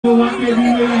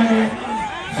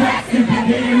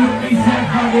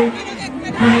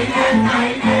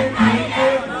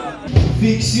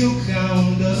Fix your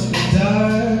crown, dust the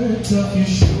dirt off your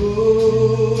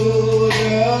shoulder.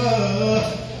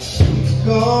 We've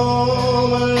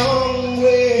come a long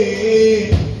way.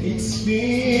 It's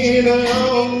been a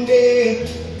long day.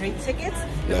 Great tickets.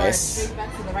 Nice. Straight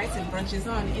back to the right and Brunch is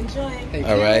on. Enjoy.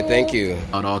 All right, thank you.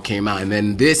 It all came out, and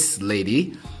then this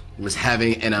lady was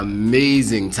having an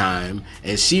amazing time,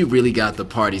 and she really got the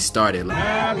party started.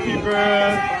 Happy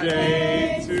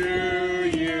birthday to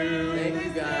you. Thank you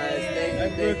guys.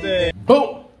 Thank you. Birthday.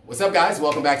 Boom! What's up, guys?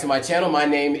 Welcome back to my channel. My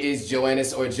name is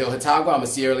Joannis or Joe Hatago. I'm a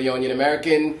Sierra Leonean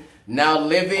American, now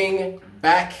living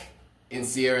back in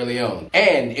Sierra Leone.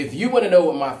 And if you want to know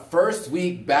what my first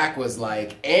week back was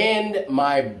like and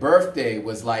my birthday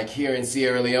was like here in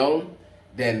Sierra Leone,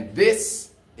 then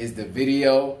this is the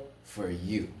video for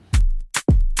you.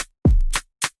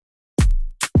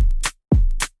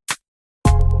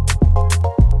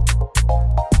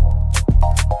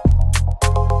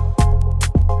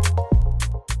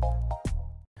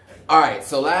 All right,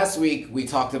 so last week we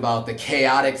talked about the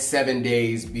chaotic 7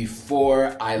 days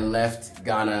before I left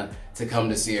Ghana to come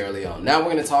to Sierra Leone. Now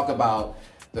we're gonna talk about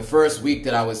the first week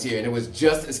that I was here, and it was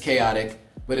just as chaotic,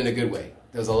 but in a good way.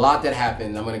 There was a lot that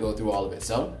happened. I'm gonna go through all of it,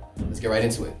 so let's get right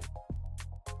into it.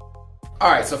 All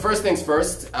right, so first things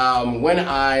first, when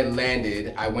I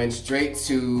landed, I went straight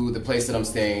to the place that I'm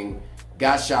staying,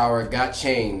 got showered, got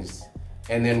changed,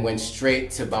 and then went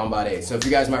straight to Gbam Gbaude. So if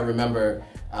you guys might remember,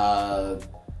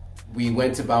 we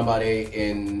went to Gbam Gbaude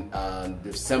in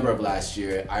December of last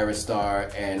year. Ira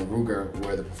Star and Ruger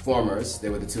were the performers. They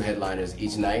were the two headliners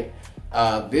each night.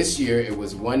 This year, it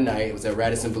was one night. It was at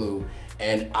Radisson Blue,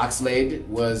 and Oxlade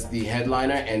was the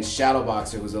headliner, and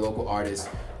Shadowboxer, who's a local artist,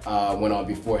 went on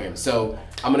before him. So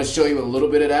I'm gonna show you a little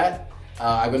bit of that.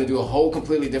 I'm gonna do a whole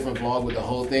completely different vlog with the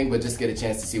whole thing, but just get a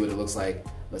chance to see what it looks like.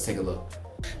 Let's take a look.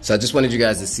 So I just wanted you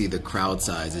guys to see the crowd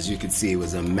size. As you can see, it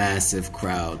was a massive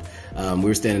crowd. We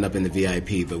were standing up in the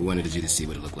VIP, but we wanted you to see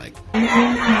what it looked like.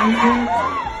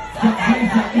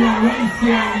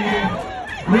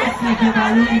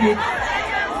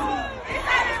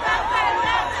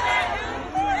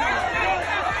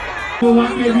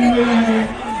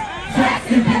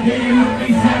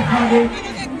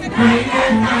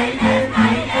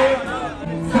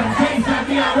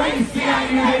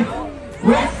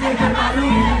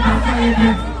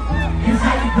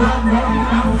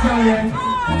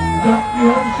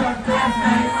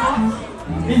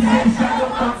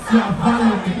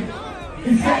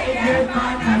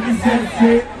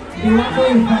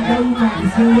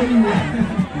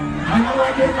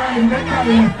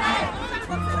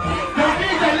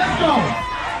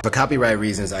 For copyright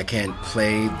reasons, I can't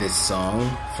play this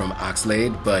song from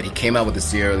Oxlade, but he came out with the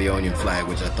Sierra Leonean flag,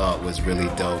 which I thought was really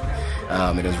dope.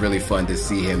 It was really fun to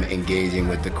see him engaging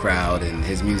with the crowd, and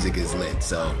his music is lit,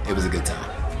 so it was a good time.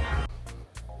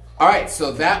 All right,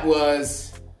 so that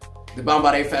was the Gbam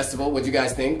Gbaude Festival. What'd you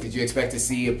guys think? Did you expect to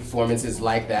see performances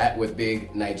like that with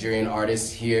big Nigerian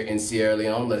artists here in Sierra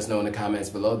Leone? Let us know in the comments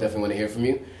below. Definitely want to hear from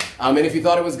you. And if you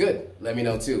thought it was good, let me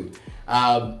know too.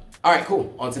 All right,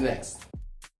 cool. On to the next.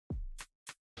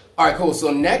 All right, cool.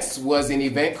 So next was an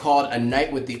event called A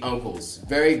Night with the Uncles.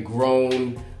 Very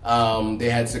grown. They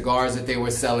had cigars that they were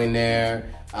selling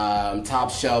there, top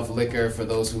shelf liquor for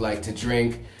those who like to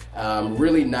drink.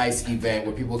 Really nice event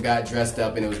where people got dressed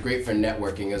up, and it was great for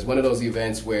networking. It was one of those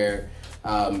events where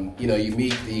you know, you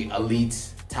meet the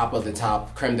elite, top of the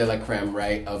top, creme de la creme,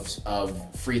 right, of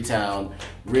Freetown.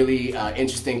 Really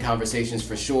interesting conversations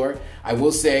for sure. I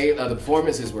will say the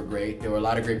performances were great. There were a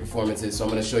lot of great performances, so I'm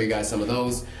going to show you guys some of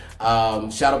those.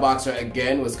 Shadowboxer,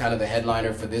 again, was kind of the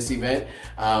headliner for this event.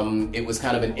 It was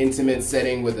kind of an intimate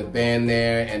setting with a band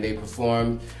there, and they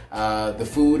performed. The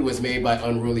food was made by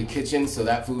Unruly Kitchen, so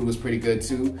that food was pretty good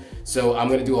too. So I'm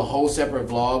going to do a whole separate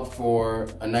vlog for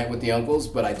A Night with the Uncles,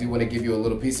 but I do want to give you a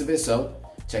little piece of it, so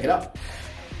check it out.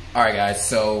 All right, guys,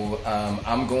 so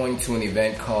I'm going to an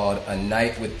event called A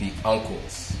Night with the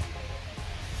Uncles.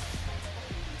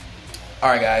 All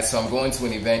right, guys, so I'm going to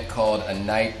an event called A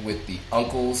Night with the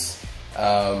Uncles.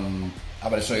 I'm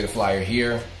gonna show you the flyer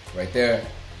here, right there.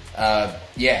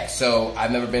 Yeah, so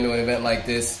I've never been to an event like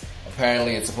this.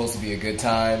 Apparently, it's supposed to be a good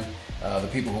time. The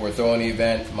people who are throwing the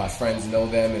event, my friends know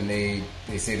them, and they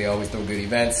say they always throw good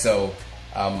events, so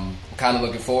I'm kind of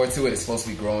looking forward to it. It's supposed to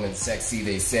be grown and sexy,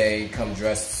 they say. Come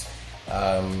dressed,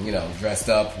 you know, dressed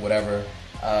up, whatever.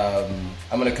 I'm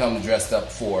gonna come dressed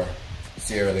up for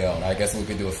Sierra Leone. I guess we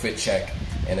could do a fit check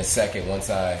in a second once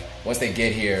they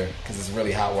get here, because it's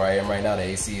really hot where I am right now. The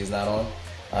AC is not on.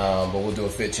 but we'll do a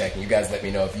fit check, and you guys let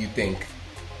me know if you think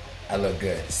I look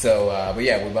good. So, but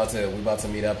yeah, we're about to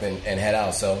meet up and head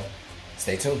out. So,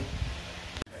 stay tuned.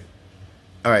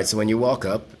 All right, so when you walk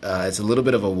up, it's a little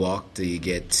bit of a walk till you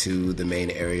get to the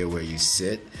main area where you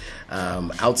sit.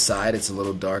 Outside, it's a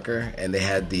little darker, and they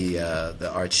had the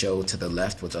art show to the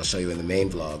left, which I'll show you in the main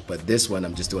vlog. But this one,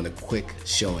 I'm just doing a quick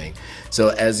showing. So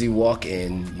as you walk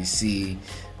in, you see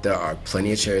there are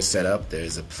plenty of chairs set up.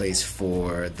 There's a place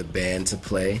for the band to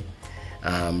play.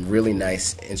 Really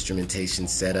nice instrumentation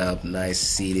set up, nice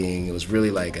seating. It was really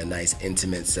like a nice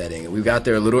intimate setting. We got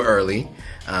there a little early,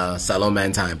 Salon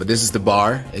Man time, but this is the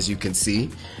bar, as you can see.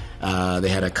 They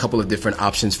had a couple of different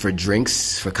options for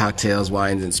drinks, for cocktails,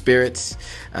 wines, and spirits.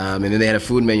 And then they had a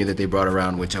food menu that they brought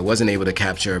around, which I wasn't able to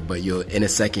capture, but in a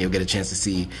second you'll get a chance to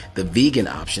see the vegan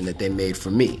option that they made for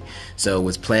me. So it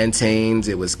was plantains,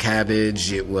 it was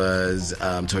cabbage, it was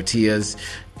tortillas,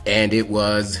 and it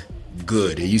was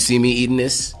good. You see me eating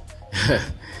this?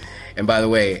 And by the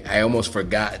way, I almost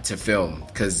forgot to film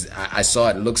because I saw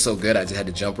it look so good. I just had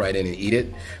to jump right in and eat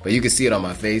it. But you can see it on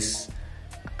my face.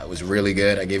 It was really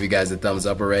good. I gave you guys the thumbs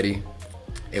up already.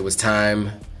 It was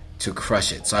time to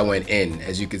crush it. So I went in.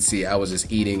 As you can see, I was just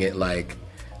eating it like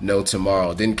no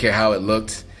tomorrow. Didn't care how it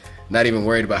looked. Not even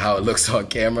worried about how it looks on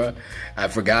camera. I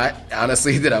forgot,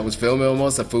 honestly, that I was filming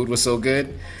almost. The food was so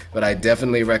good. But I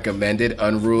definitely recommend it.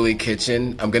 Unruly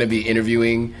Kitchen. I'm going to be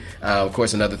interviewing, of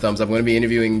course, another thumbs up. I'm going to be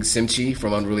interviewing Simchi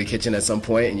from Unruly Kitchen at some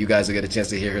point, and you guys will get a chance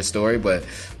to hear her story. But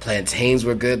plantains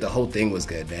were good. The whole thing was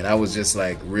good, man. I was just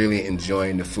like really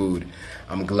enjoying the food.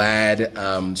 I'm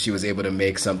glad she was able to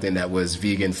make something that was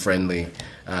vegan friendly,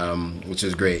 which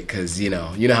was great because, you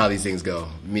know how these things go.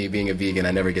 Me being a vegan,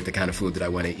 I never get the kind of food that I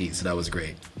want to eat, so that was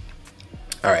great.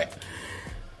 All right.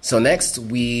 So next,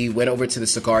 we went over to the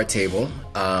cigar table,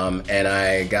 and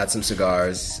I got some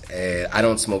cigars. I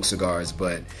don't smoke cigars,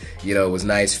 but, it was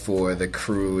nice for the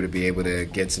crew to be able to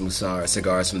get some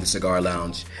cigars from the cigar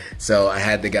lounge. So I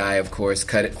had the guy, of course,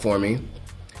 cut it for me,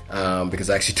 because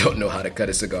I actually don't know how to cut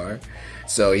a cigar.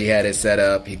 So he had it set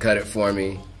up, he cut it for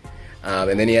me,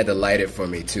 and then he had to light it for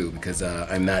me, too, because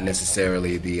I'm not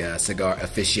necessarily the cigar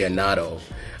aficionado.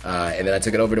 And then I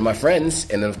took it over to my friends,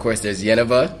 and then, of course, there's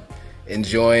Yeneva,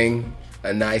 enjoying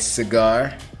a nice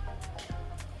cigar,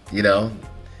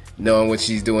 knowing what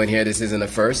she's doing here. This isn't a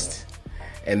first.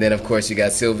 And then, of course, you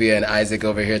got Sylvia and Isaac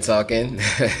over here talking.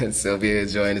 Sylvia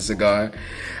enjoying a cigar.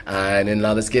 And then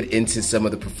now let's get into some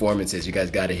of the performances. You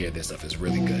guys got to hear this stuff. It's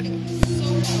really good.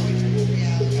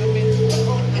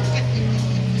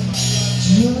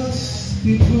 Just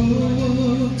be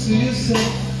good to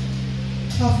yourself.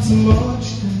 After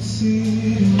much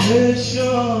consideration,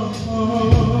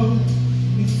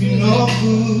 if you're not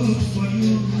good for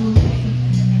you,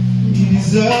 you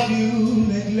deserve you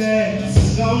neglect.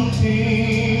 Some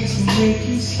things to make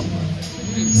you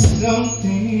smile, some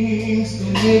things to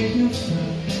make you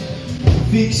frown.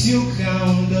 Fix you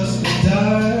count, dust the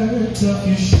dirt off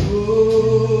your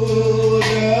shoulder.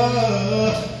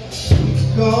 We've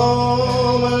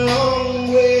come a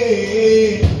long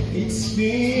way. It's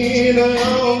been a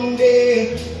long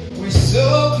day. We're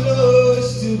so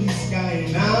close to the sky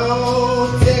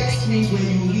now. Text me when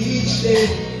you reach there.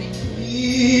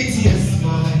 It's your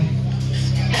smile,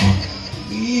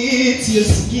 it's your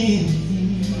skin,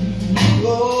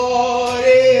 Lord,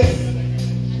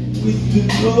 with the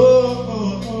blood.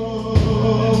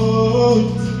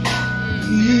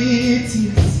 It's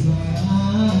your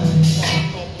smile,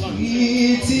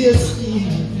 it's your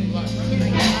skin,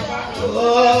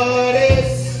 Lord,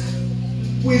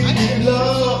 with the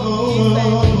blood.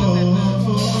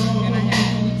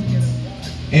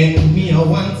 And me, I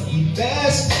want the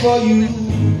best for you.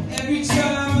 Every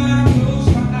time I close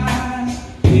my eyes,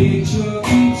 picture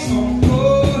keeps on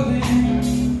calling.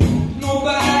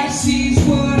 Nobody sees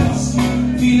what's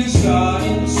feeling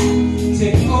starting to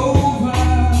take over.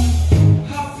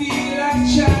 I feel like a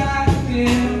child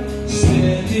there,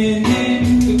 standing in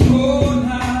the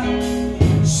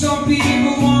corner. Some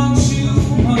people want too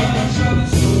much,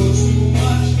 others know too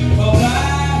much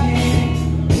about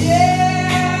it.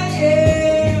 Yeah.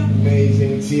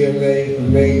 Amazing TMA,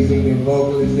 amazing the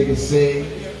vocalist they can sing.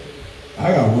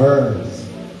 I got words.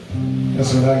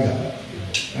 That's what I got.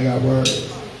 I got words.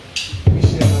 Let me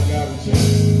share my God with you.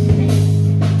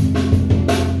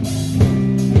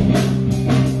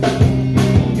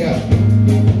 Yeah.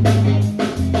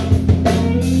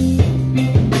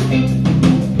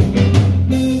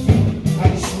 I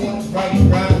just want right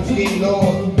rhymes, dear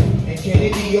Lord. And can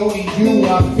it be only you I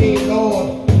feel,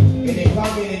 Lord? And if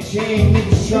I'm in a jam,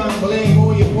 niggas try and blame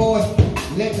on your boy.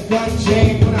 Let the gun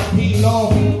jam when I peel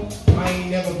off. I ain't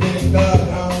never been in love,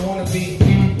 I don't wanna be.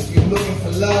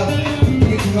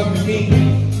 come to me.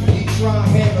 You try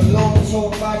and have a long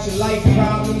talk about your life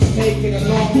problems, taking a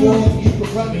long walk, you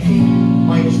can run to me.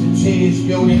 Minus the tears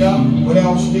building up, what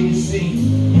else do you see?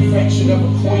 Perfection of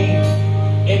a queen,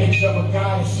 image of a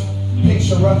goddess,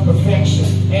 picture of perfection,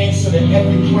 answer to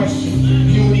every question,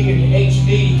 beauty in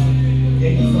HD.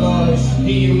 They flawless,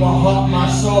 deed of my heart,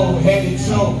 my soul, head and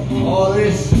toe, all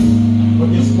this, but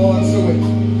there's more to it.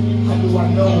 How do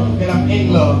I know that I'm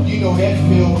in love? You know that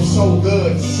feels so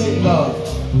good, say love.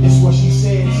 It's what she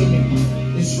said to me.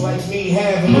 It's like me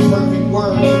having a perfect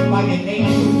word, like an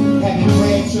angel having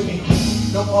read to me.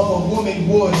 No other woman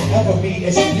would ever be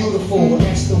as beautiful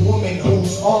as the woman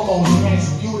who's almost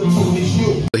as beautiful as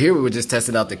you. Here we were just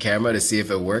testing out the camera to see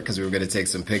if it worked because we were going to take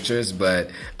some pictures, but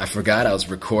I forgot I was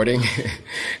recording.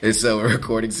 And so we're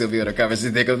recording Sylvia on our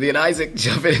conversation. Think of me and Isaac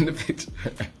jumping in the picture.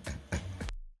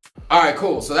 All right,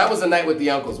 cool. So that was a night with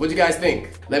the uncles. What'd you guys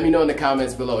think? Let me know in the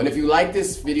comments below. And if you like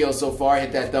this video so far,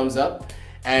 hit that thumbs up.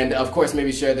 And of course,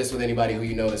 maybe share this with anybody who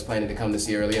you know is planning to come to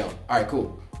Sierra Leone. All right,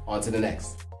 cool. On to the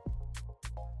next.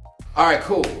 All right,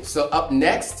 cool. So up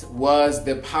next was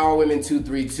the Power Women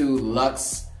 232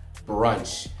 Luxe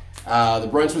Brunch. The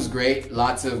brunch was great.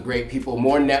 Lots of great people,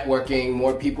 more networking,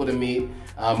 more people to meet,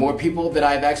 more people that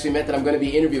I've actually met that I'm going to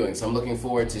be interviewing. So I'm looking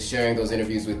forward to sharing those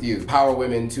interviews with you. Power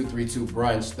Women 232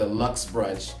 Brunch, the Luxe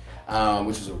Brunch,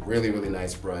 which was a really, really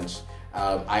nice brunch.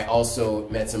 I also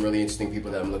met some really interesting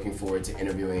people that I'm looking forward to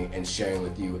interviewing and sharing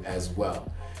with you as well.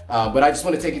 But I just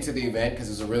want to take you to the event because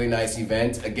it was a really nice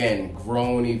event. Again,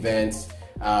 grown event.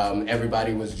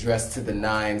 Everybody was dressed to the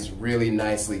nines, really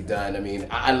nicely done. I mean,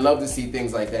 I love to see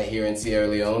things like that here in Sierra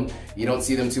Leone. You don't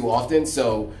see them too often,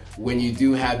 so when you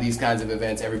do have these kinds of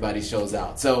events, everybody shows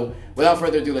out. So without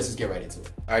further ado, let's just get right into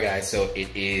it. All right, guys, so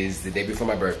it is the day before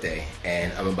my birthday,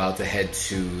 and I'm about to head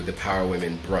to the Power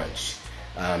Women Brunch.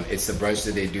 It's the brunch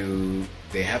that they do.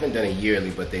 They haven't done it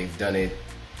yearly, but they've done it.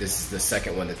 This is the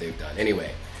second one that they've done.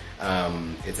 Anyway.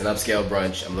 It's an upscale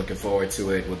brunch. I'm looking forward to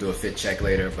it. We'll do a fit check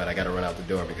later, but I gotta run out the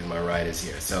door because my ride is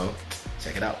here. So,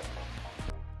 check it out.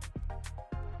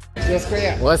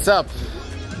 What's up?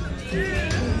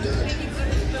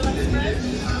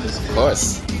 Of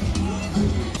course.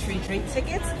 Free drink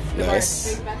tickets. The bar is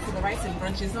straight back to the right and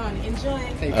brunch is on. Enjoy.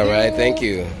 All right, thank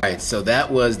you. All right, so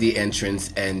that was the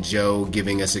entrance and Joe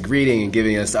giving us a greeting and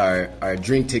giving us our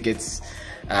drink tickets.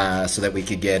 So that we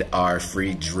could get our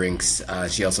free drinks.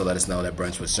 She also let us know that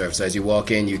brunch was served. So as you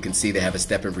walk in, you can see they have a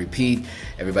step and repeat.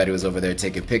 Everybody was over there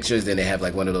taking pictures. Then they have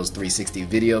like one of those 360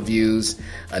 video views.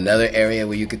 Another area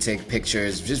where you could take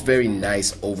pictures. Just very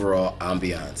nice overall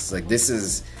ambiance. Like this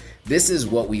is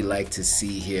what we like to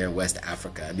see here in West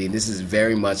Africa. I mean, this is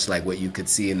very much like what you could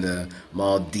see in the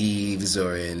Maldives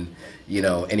or in, you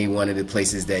know, any one of the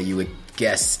places that you would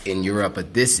guess in Europe.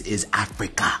 But this is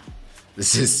Africa.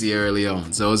 This is Sierra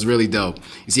Leone, so it was really dope.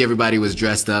 You see everybody was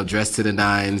dressed up, dressed to the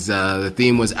nines. The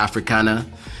theme was Africana,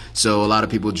 so a lot of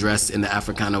people dressed in the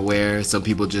Africana wear. Some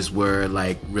people just wore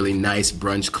like really nice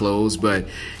brunch clothes, but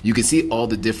you could see all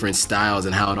the different styles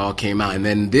and how it all came out. And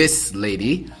then this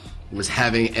lady was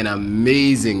having an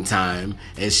amazing time,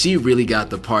 and she really got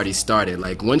the party started.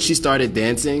 Like once she started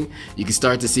dancing, you can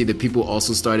start to see that people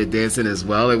also started dancing as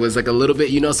well. It was like a little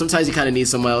bit, you know, sometimes you kind of need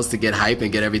someone else to get hype and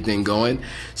get everything going.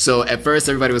 So at first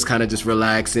everybody was kind of just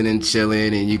relaxing and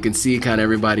chilling, and you can see kind of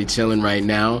everybody chilling right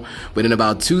now. But in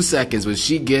about 2 seconds, when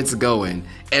she gets going,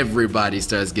 everybody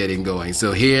starts getting going.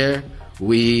 So here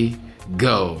we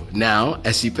go. Now,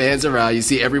 as she pans around, you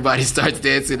see everybody starts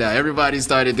dancing now. Everybody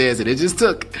started dancing. It just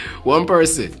took one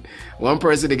person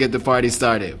to get the party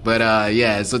started. But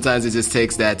yeah, sometimes it just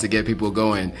takes that to get people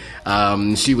going.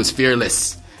 She was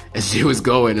fearless and she was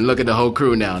going. And look at the whole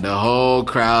crew now. The whole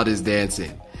crowd is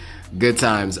dancing. Good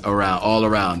times around, all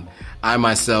around. I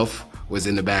myself was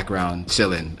in the background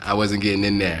chilling. I wasn't getting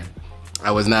in there. I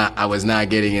was not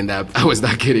getting in that. I was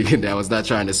not getting in there. I was not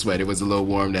trying to sweat. It was a little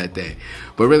warm that day,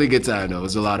 but really good time though. It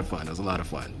was a lot of fun. It was a lot of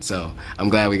fun. So I'm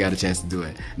glad we got a chance to do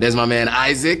it. There's my man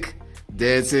Isaac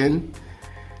dancing.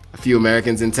 A few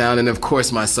Americans in town, and of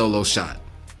course my solo shot.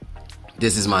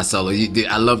 This is my solo.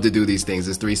 I love to do these things.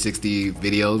 There's 360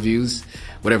 video views,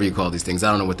 whatever you call these things.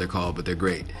 I don't know what they're called, but they're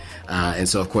great. And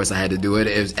so of course I had to do it.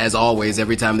 As always,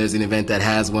 every time there's an event that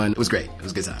has one, it was great. It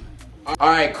was a good time. All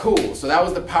right, cool. So that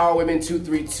was the Power Women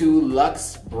 232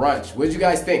 Luxe Brunch. What did you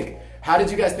guys think? How did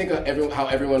you guys think of how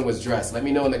everyone was dressed? Let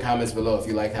me know in the comments below if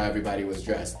you liked how everybody was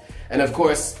dressed. And of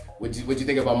course, what'd you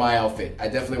think about my outfit? I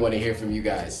definitely want to hear from you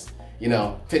guys. You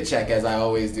know, fit check as I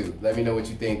always do. Let me know what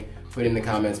you think. Put it in the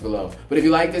comments below. But if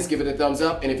you like this, give it a thumbs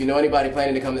up. And if you know anybody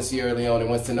planning to come to Sierra Leone and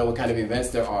wants to know what kind of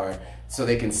events there are so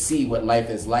they can see what life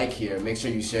is like here, make sure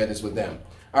you share this with them.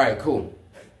 All right, cool.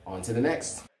 On to the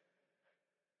next.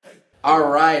 All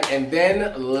right, and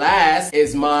then last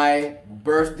is my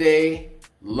birthday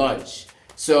lunch.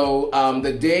 So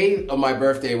the day of my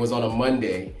birthday was on a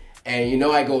Monday, and you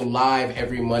know I go live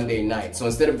every Monday night. So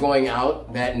instead of going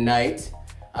out that night,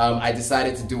 I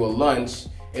decided to do a lunch,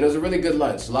 and it was a really good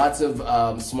lunch. Lots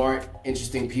of smart,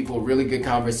 interesting people, really good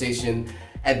conversation.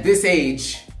 At this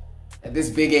age, at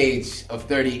this big age of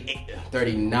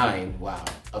 39, wow,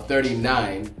 of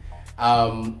 39,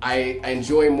 I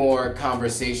enjoy more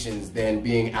conversations than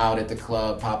being out at the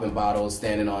club, popping bottles,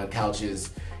 standing on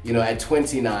couches. You know, at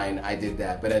 29, I did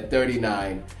that, but at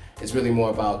 39, it's really more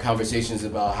about conversations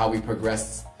about how we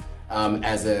progressed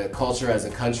as a culture, as a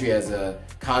country, as a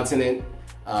continent,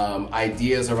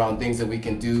 ideas around things that we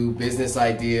can do, business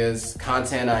ideas,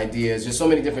 content ideas, just so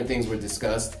many different things were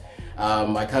discussed.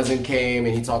 My cousin came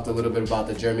and he talked a little bit about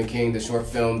The German King, the short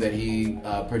film that he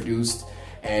produced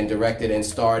and directed and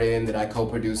starred in, that I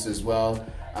co-produced as well,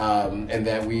 and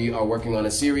that we are working on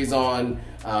a series on.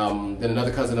 Then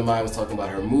another cousin of mine was talking about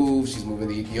her move. She's moving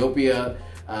to Ethiopia.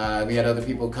 We had other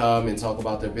people come and talk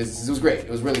about their businesses. It was great. It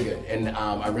was really good. And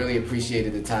I really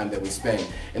appreciated the time that we spent.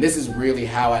 And this is really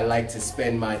how I like to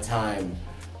spend my time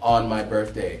on my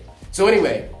birthday. So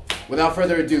anyway, without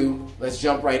further ado, let's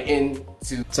jump right into...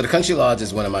 So the Country Lodge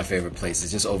is one of my favorite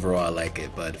places. Just overall, I like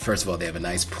it. But first of all, they have a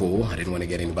nice pool. I didn't want to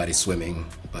get anybody swimming,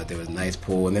 but there was a nice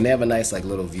pool. And then they have a nice like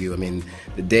little view. I mean,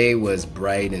 the day was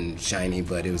bright and shiny,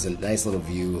 but it was a nice little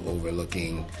view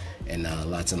overlooking and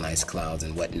lots of nice clouds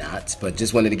and whatnot. But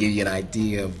just wanted to give you an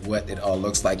idea of what it all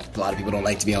looks like. A lot of people don't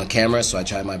like to be on camera, so I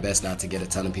tried my best not to get a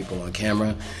ton of people on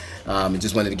camera. And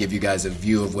just wanted to give you guys a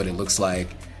view of what it looks like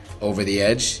over the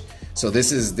edge. So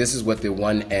this is what the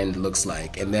one end looks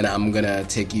like, and then I'm gonna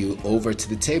take you over to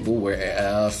the table where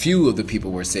a few of the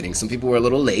people were sitting. Some people were a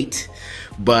little late,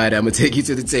 but I'm gonna take you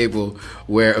to the table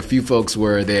where a few folks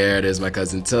were there. There's my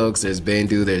cousin Tokes, there's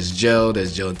Bandu, there's Joe,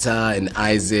 there's Jota and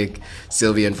Isaac.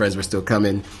 Sylvia and friends were still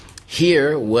coming.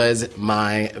 Here was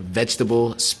my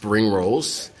vegetable spring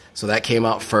rolls. So that came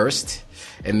out first,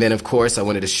 and then of course I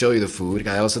wanted to show you the food.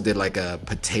 I also did like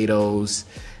potatoes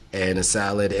and a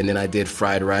salad, and then I did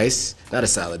fried rice. Not a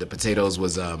salad, the potatoes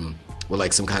was were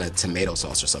like some kind of tomato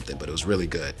sauce or something, but it was really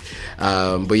good.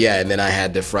 But yeah, and then I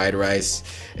had the fried rice,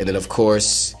 and then of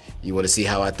course, you wanna see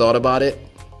how I thought about it?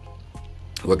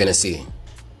 We're gonna see.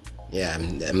 Yeah,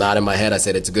 I'm not in my head, I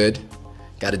said it's good.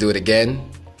 Gotta do it again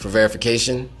for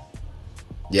verification.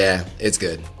 Yeah, it's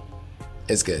good.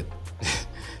 It's good.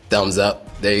 Thumbs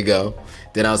up, there you go.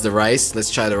 Then how's the rice? Let's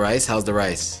try the rice. How's the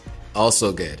rice?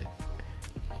 Also good.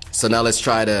 So now let's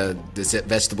try the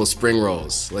vegetable spring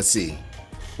rolls. Let's see.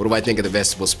 What do I think of the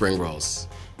vegetable spring rolls?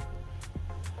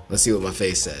 Let's see what my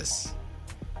face says.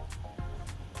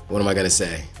 What am I gonna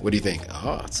say? What do you think?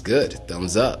 Oh, it's good.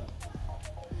 Thumbs up.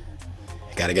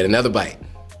 Gotta get another bite.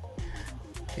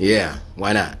 Yeah,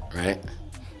 why not, right?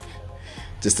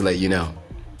 Just to let you know.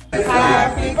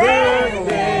 Happy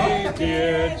birthday,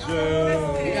 dear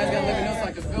Joe. You guys gotta let me know so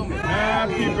I can film it.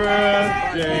 Happy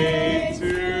birthday to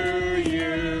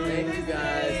you. Thank you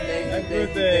guys. Happy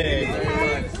birthday.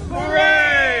 Very much.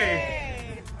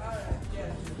 Hooray!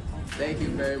 Thank you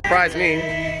very much. Surprise me.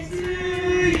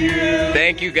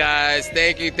 Thank you guys.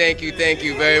 Thank you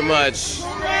very much.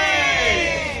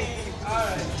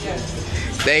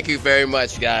 Thank you very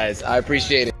much, guys. I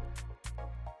appreciate it.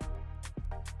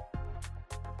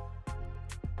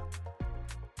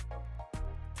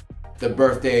 The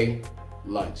birthday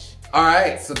lunch. All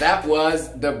right, so that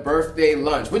was the birthday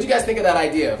lunch. What'd you guys think of that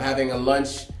idea of having a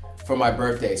lunch for my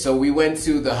birthday? So we went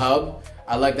to the Hub.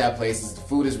 I like that place. The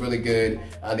food is really good.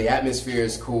 The atmosphere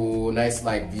is cool. Nice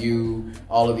like view,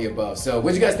 all of the above. So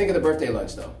what'd you guys think of the birthday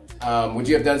lunch though? Would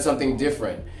you have done something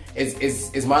different?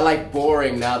 Is my life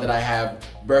boring now that I have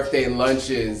birthday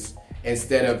lunches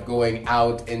instead of going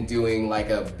out and doing like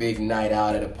a big night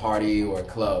out at a party or a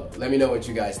club? Let me know what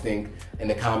you guys think in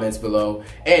the comments below.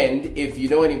 And if you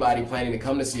know anybody planning to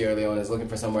come to Sierra Leone and is looking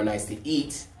for somewhere nice to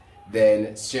eat,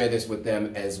 then share this with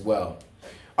them as well.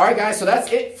 All right, guys, so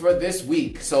that's it for this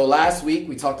week. So last week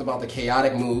we talked about the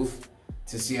chaotic move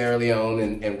to Sierra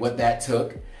Leone and what that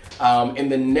took. In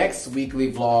the next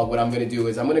weekly vlog, what I'm gonna do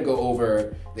is I'm gonna go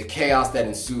over the chaos that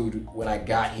ensued when I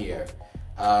got here.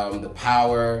 The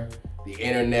power, the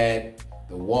internet,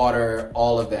 the water,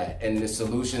 all of that, and the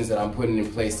solutions that I'm putting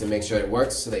in place to make sure it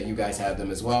works so that you guys have them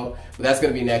as well. But that's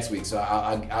gonna be next week, so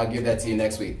I'll give that to you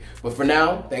next week. But for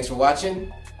now, thanks for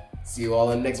watching. See you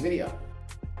all in the next video.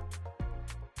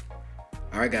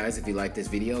 All right, guys, if you like this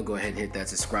video, go ahead and hit that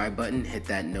subscribe button, hit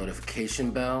that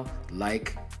notification bell,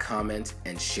 like, comment,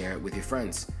 and share it with your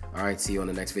friends. All right, see you on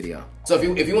the next video. So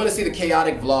if you want to see the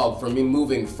chaotic vlog from me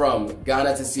moving from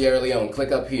Ghana to Sierra Leone,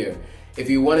 click up here. If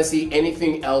you want to see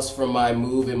anything else from my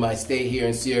move and my stay here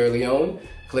in Sierra Leone,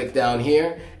 click down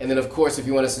here. And then of course, if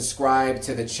you want to subscribe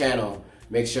to the channel,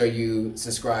 make sure you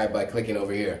subscribe by clicking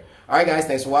over here. All right, guys,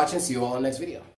 thanks for watching. See you all in the next video.